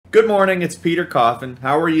Good morning, it's Peter Coffin.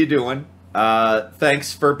 How are you doing?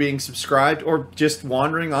 Thanks for being subscribed or just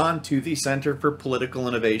wandering on to the Center for Political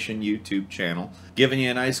Innovation YouTube channel, giving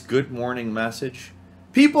you a nice good morning message.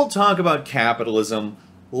 People talk about capitalism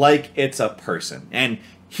like it's a person, and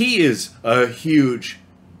he is a huge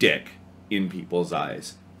dick in people's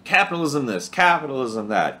eyes. Capitalism this, capitalism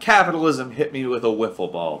that, capitalism hit me with a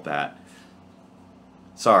wiffle ball bat.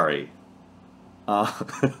 Sorry.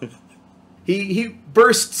 He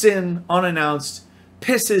bursts in unannounced,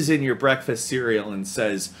 pisses in your breakfast cereal and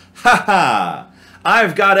says, "Ha ha!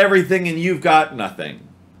 I've got everything and you've got nothing."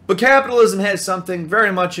 But capitalism has something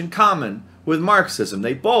very much in common with Marxism.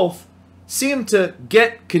 They both seem to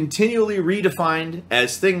get continually redefined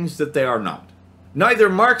as things that they are not. Neither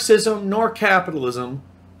Marxism nor capitalism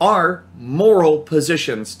are moral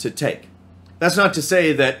positions to take. That's not to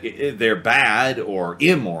say that they're bad or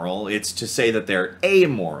immoral, it's to say that they're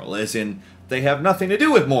amoral, as in they have nothing to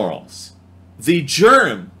do with morals. The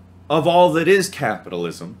germ of all that is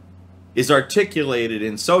capitalism is articulated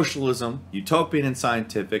in Socialism, Utopian and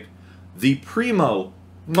Scientific, the primo,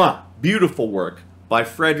 beautiful work by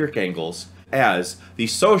Frederick Engels, as the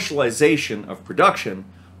socialization of production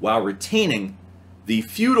while retaining the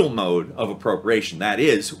feudal mode of appropriation. That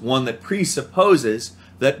is, one that presupposes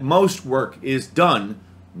that most work is done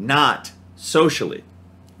not socially.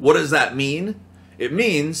 What does that mean? It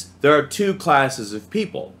means there are two classes of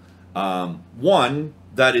people. One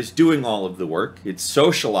that is doing all of the work, it's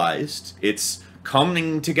socialized, it's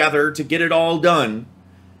coming together to get it all done,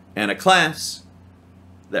 and a class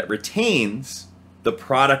that retains the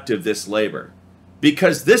product of this labor.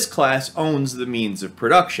 Because this class owns the means of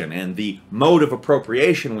production, and the mode of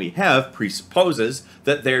appropriation we have presupposes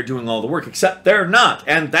that they're doing all the work, except they're not,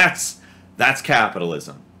 and that's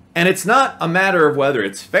capitalism. And it's not a matter of whether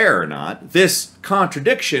it's fair or not. This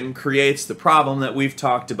contradiction creates the problem that we've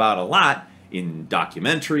talked about a lot in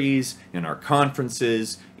documentaries, in our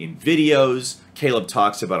conferences, in videos. Caleb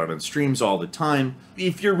talks about it on streams all the time.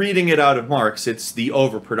 If you're reading it out of Marx, it's the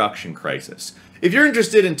overproduction crisis. If you're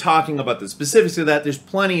interested in talking about the specifics of that, there's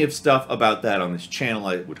plenty of stuff about that on this channel.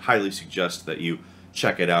 I would highly suggest that you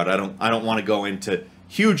check it out. I don't want to go into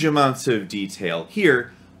huge amounts of detail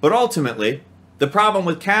here, but ultimately, the problem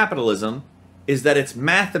with capitalism is that it's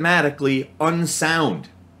mathematically unsound.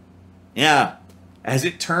 Yeah, as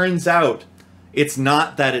it turns out, it's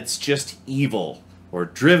not that it's just evil or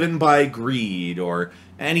driven by greed or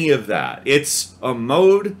any of that. It's a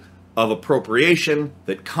mode of appropriation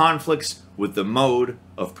that conflicts with the mode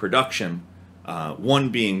of production, one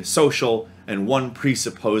being social and one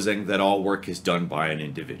presupposing that all work is done by an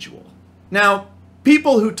individual. Now,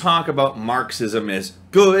 people who talk about Marxism as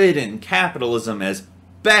good and capitalism as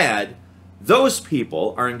bad, those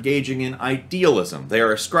people are engaging in idealism. They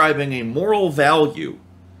are ascribing a moral value,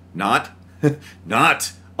 not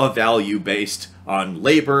a value based on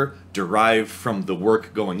labor derived from the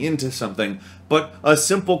work going into something, but a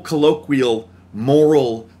simple colloquial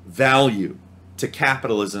moral value to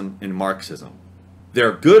capitalism and Marxism.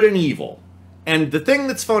 They're good and evil. And the thing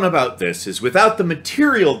that's fun about this is without the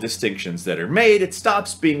material distinctions that are made, it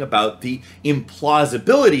stops being about the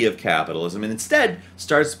implausibility of capitalism and instead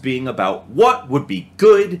starts being about what would be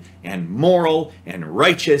good and moral and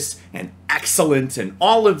righteous and excellent and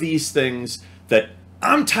all of these things that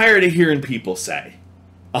I'm tired of hearing people say,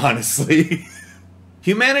 honestly.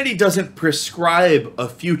 Humanity doesn't prescribe a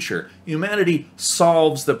future. Humanity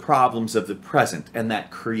solves the problems of the present, and that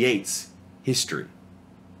creates history.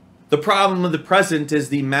 The problem of the present is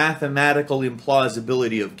the mathematical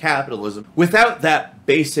implausibility of capitalism without that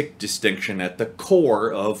basic distinction at the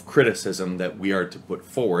core of criticism that we are to put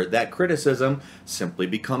forward. That criticism simply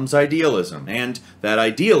becomes idealism, and that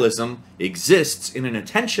idealism exists in an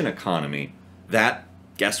attention economy that,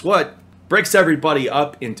 guess what, breaks everybody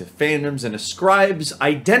up into fandoms and ascribes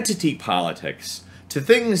identity politics to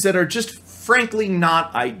things that are just frankly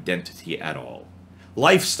not identity at all.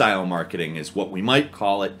 Lifestyle marketing is what we might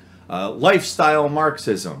call it. Lifestyle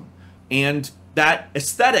Marxism, and that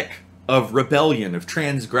aesthetic of rebellion, of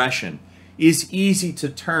transgression, is easy to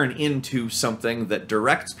turn into something that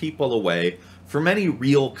directs people away from any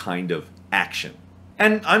real kind of action.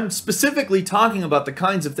 And I'm specifically talking about the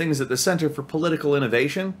kinds of things that the Center for Political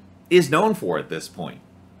Innovation is known for at this point.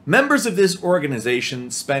 Members of this organization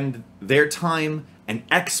spend their time and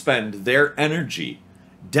expend their energy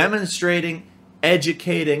demonstrating,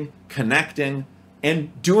 educating, connecting,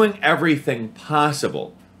 and doing everything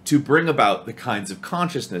possible to bring about the kinds of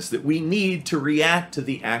consciousness that we need to react to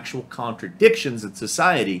the actual contradictions in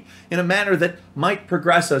society in a manner that might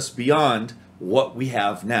progress us beyond what we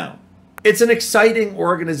have now. It's an exciting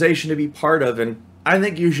organization to be part of, and I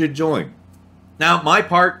think you should join. Now, my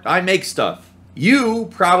part, I make stuff. You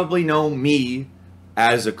probably know me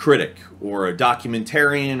as a critic or a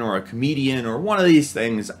documentarian or a comedian or one of these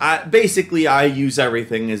things. Basically, I use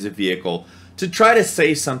everything as a vehicle to try to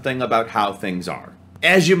say something about how things are.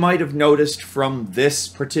 As you might have noticed from this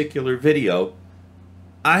particular video,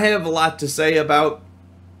 I have a lot to say about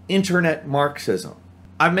internet Marxism.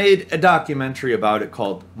 I made a documentary about it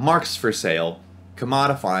called Marx for Sale: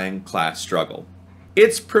 Commodifying Class Struggle.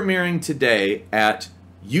 It's premiering today at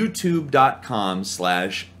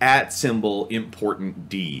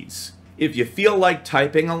youtube.com/@importantds. If you feel like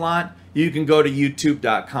typing a lot, you can go to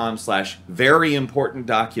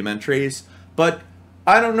youtube.com/veryimportantdocumentaries, but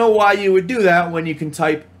I don't know why you would do that when you can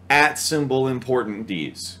type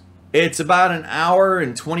 @importantds. It's about an hour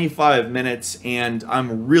and 25 minutes, and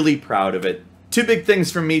I'm really proud of it. Two big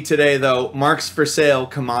things from me today, though. Marx for Sale: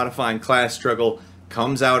 Commodifying Class Struggle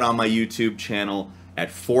comes out on my YouTube channel at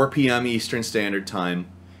 4 p.m. Eastern Standard Time.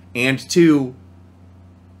 And two,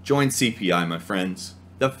 join CPI, my friends.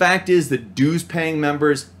 The fact is that dues-paying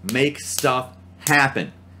members make stuff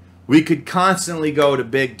happen. We could constantly go to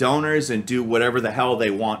big donors and do whatever the hell they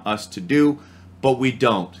want us to do, but we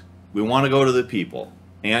don't. We want to go to the people.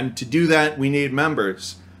 And to do that, we need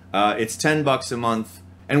members. It's $10 a month.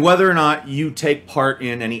 And whether or not you take part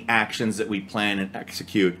in any actions that we plan and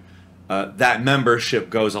execute, that membership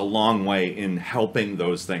goes a long way in helping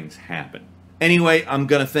those things happen. Anyway, I'm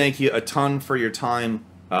going to thank you a ton for your time.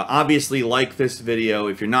 Obviously, like this video.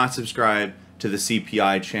 If you're not subscribed to the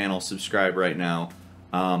CPI channel, subscribe right now.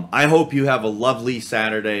 I hope you have a lovely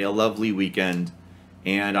Saturday, a lovely weekend,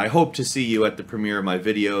 and I hope to see you at the premiere of my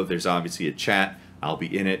video. There's obviously a chat. I'll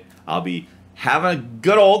be in it. I'll be having a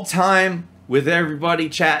good old time with everybody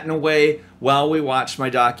chatting away while we watch my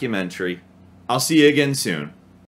documentary. I'll see you again soon.